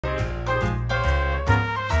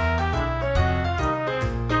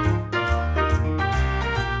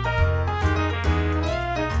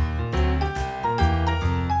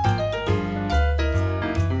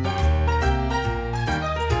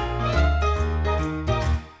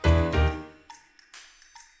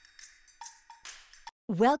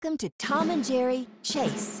Welcome to Tom and Jerry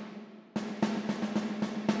Chase.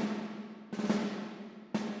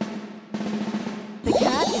 The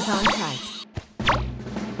cat is on site.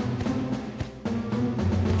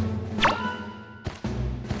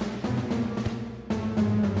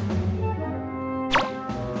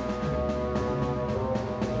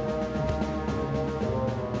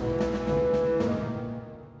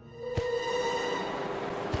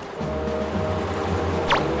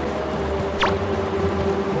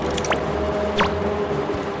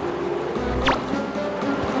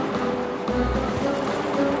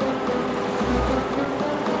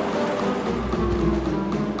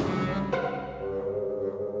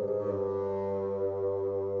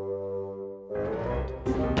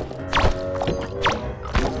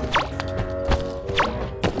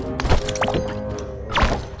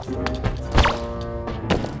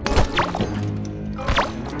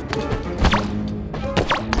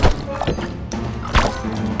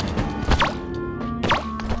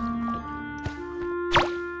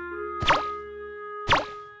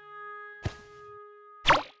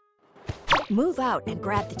 Move out and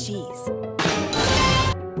grab the cheese.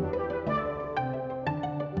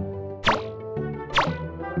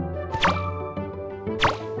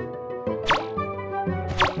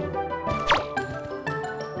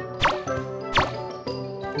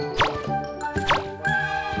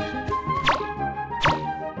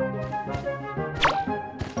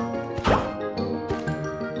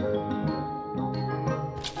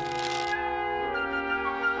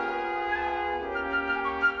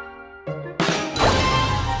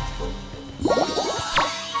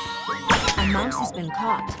 A mouse has been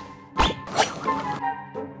caught.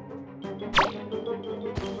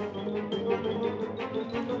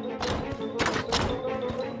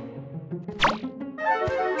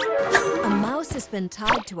 A mouse has been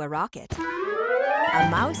tied to a rocket. A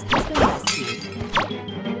mouse has been rescued.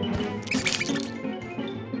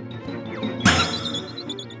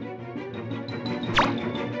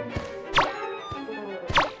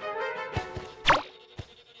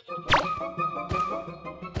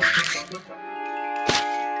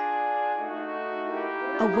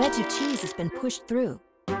 A wedge of cheese has been pushed through.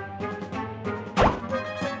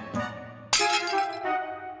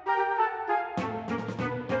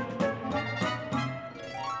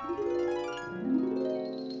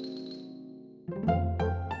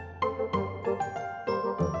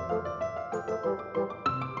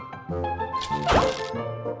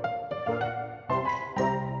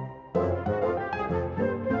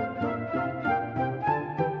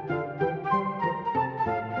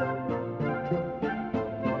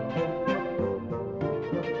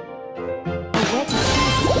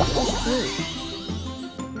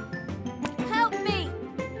 Help me!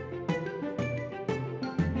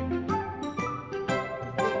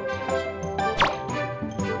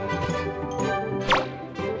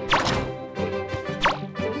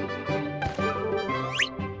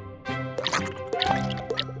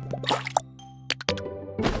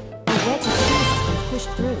 A wedge of cheese has been pushed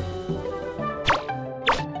through.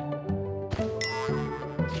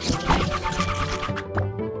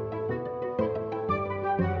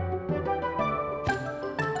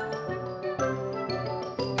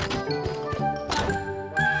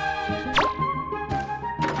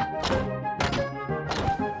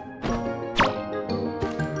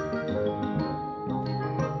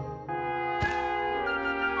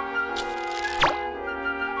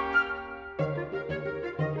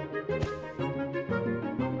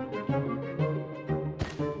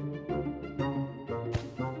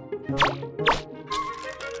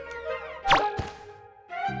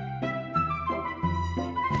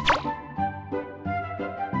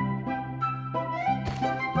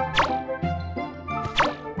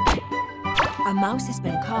 A mouse has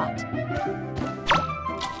been caught.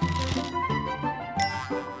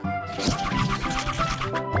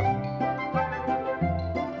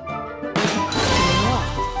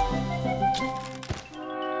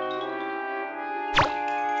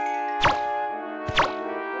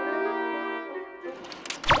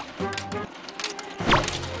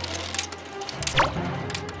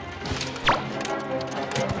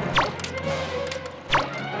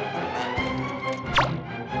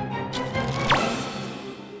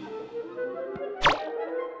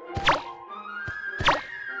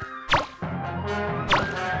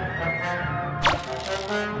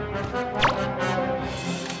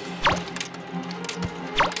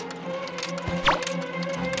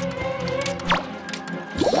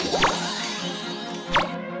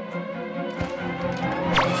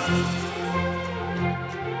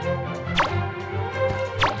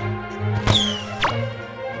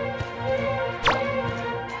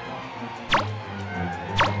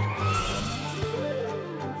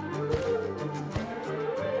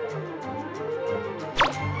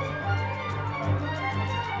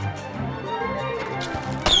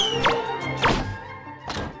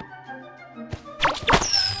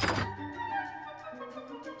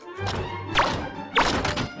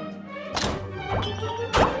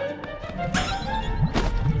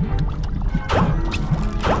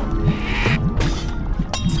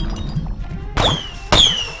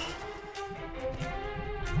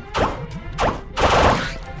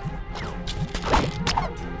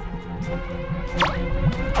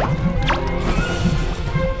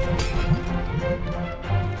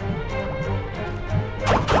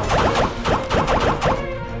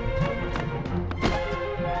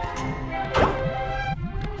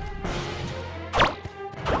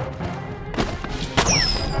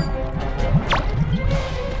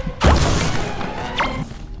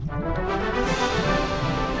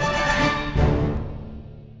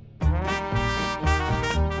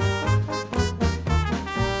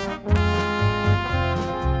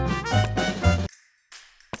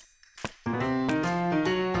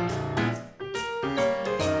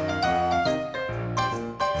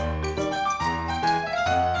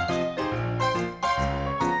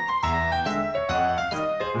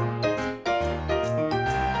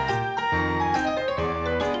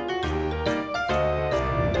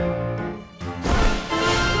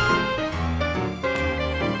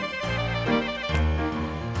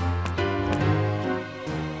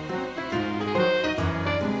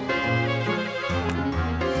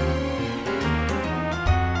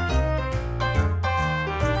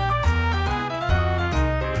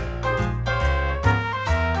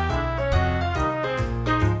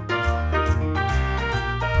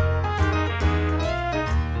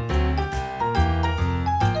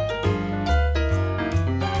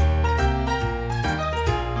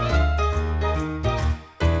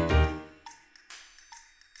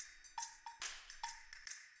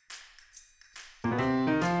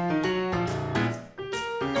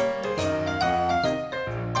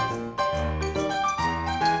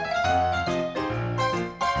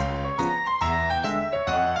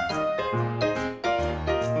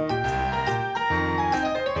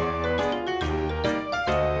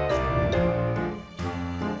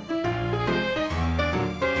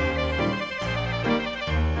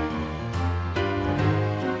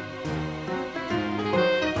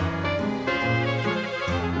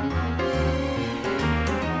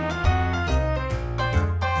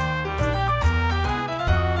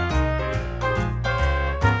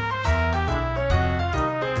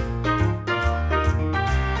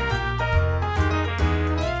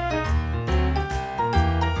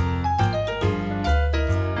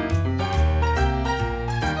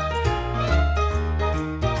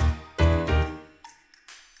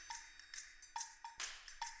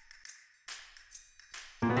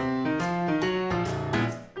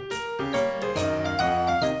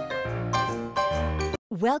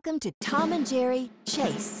 Welcome to Tom and Jerry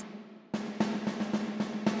Chase.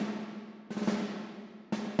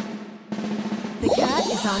 The cat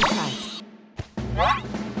is on site.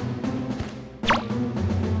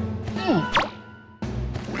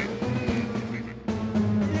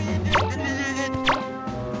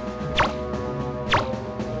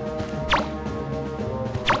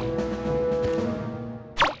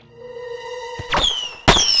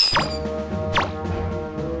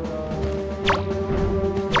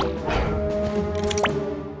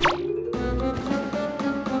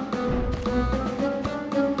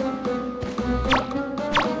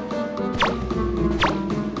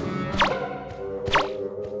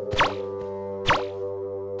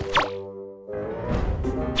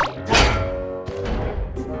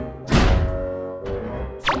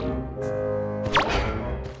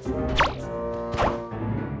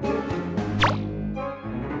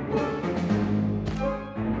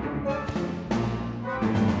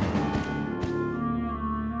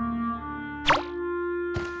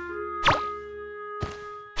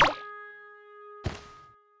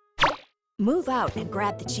 Move out and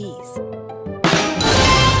grab the cheese.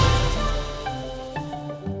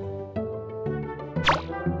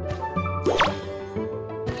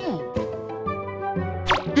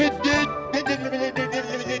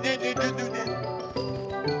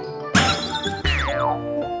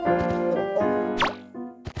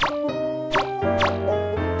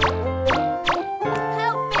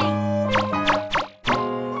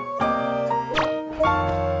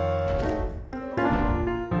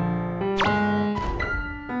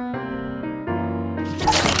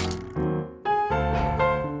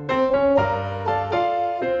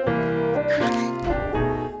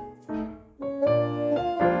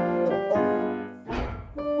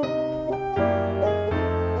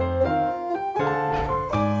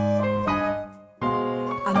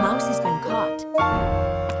 A mouse has been caught.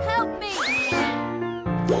 Help me!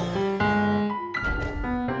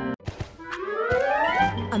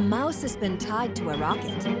 A mouse has been tied to a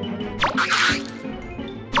rocket.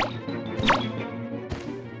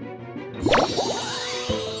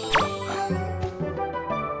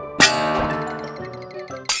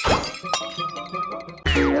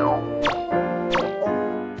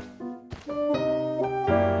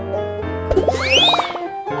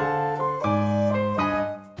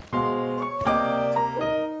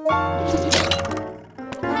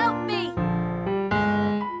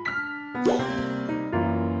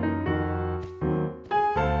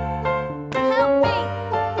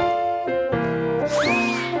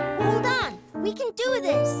 We can do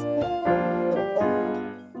this!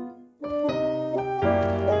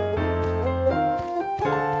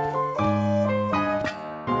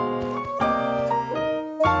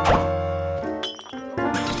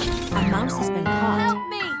 A mouse has been caught. Help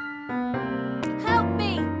me! Help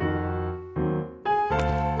me!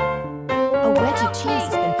 A wedge of cheese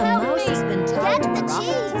has been. A mouse has been tied to a Get the rocket.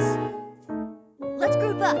 cheese! Let's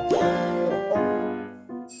group up.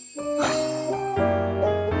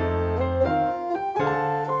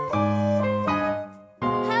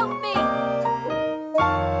 Help me!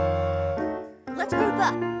 Let's group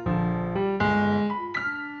up.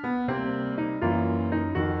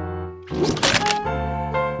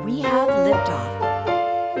 We have liftoff.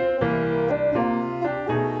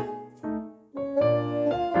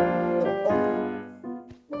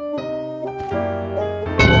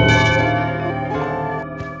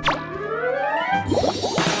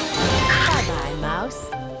 Bye-bye, mouse.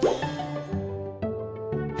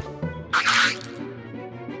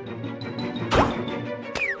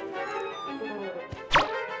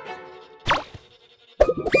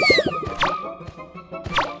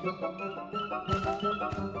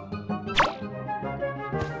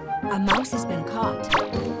 A mouse has been caught.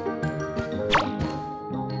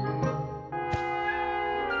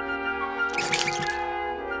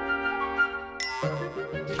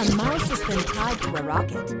 A mouse has been tied to a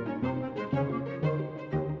rocket.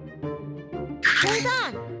 Hold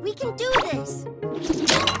on! We can do this!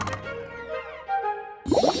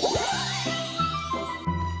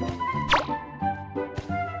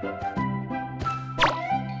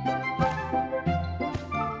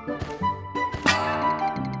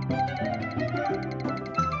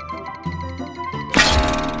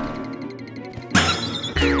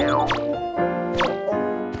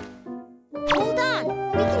 Hold on!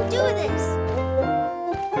 We can do this!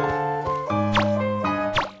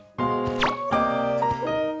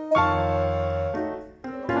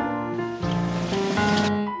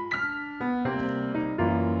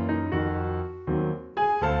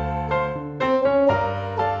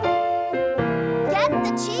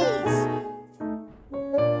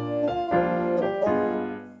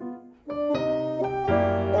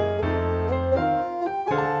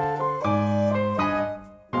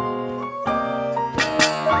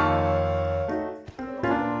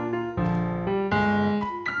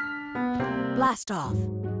 Blast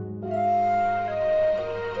off.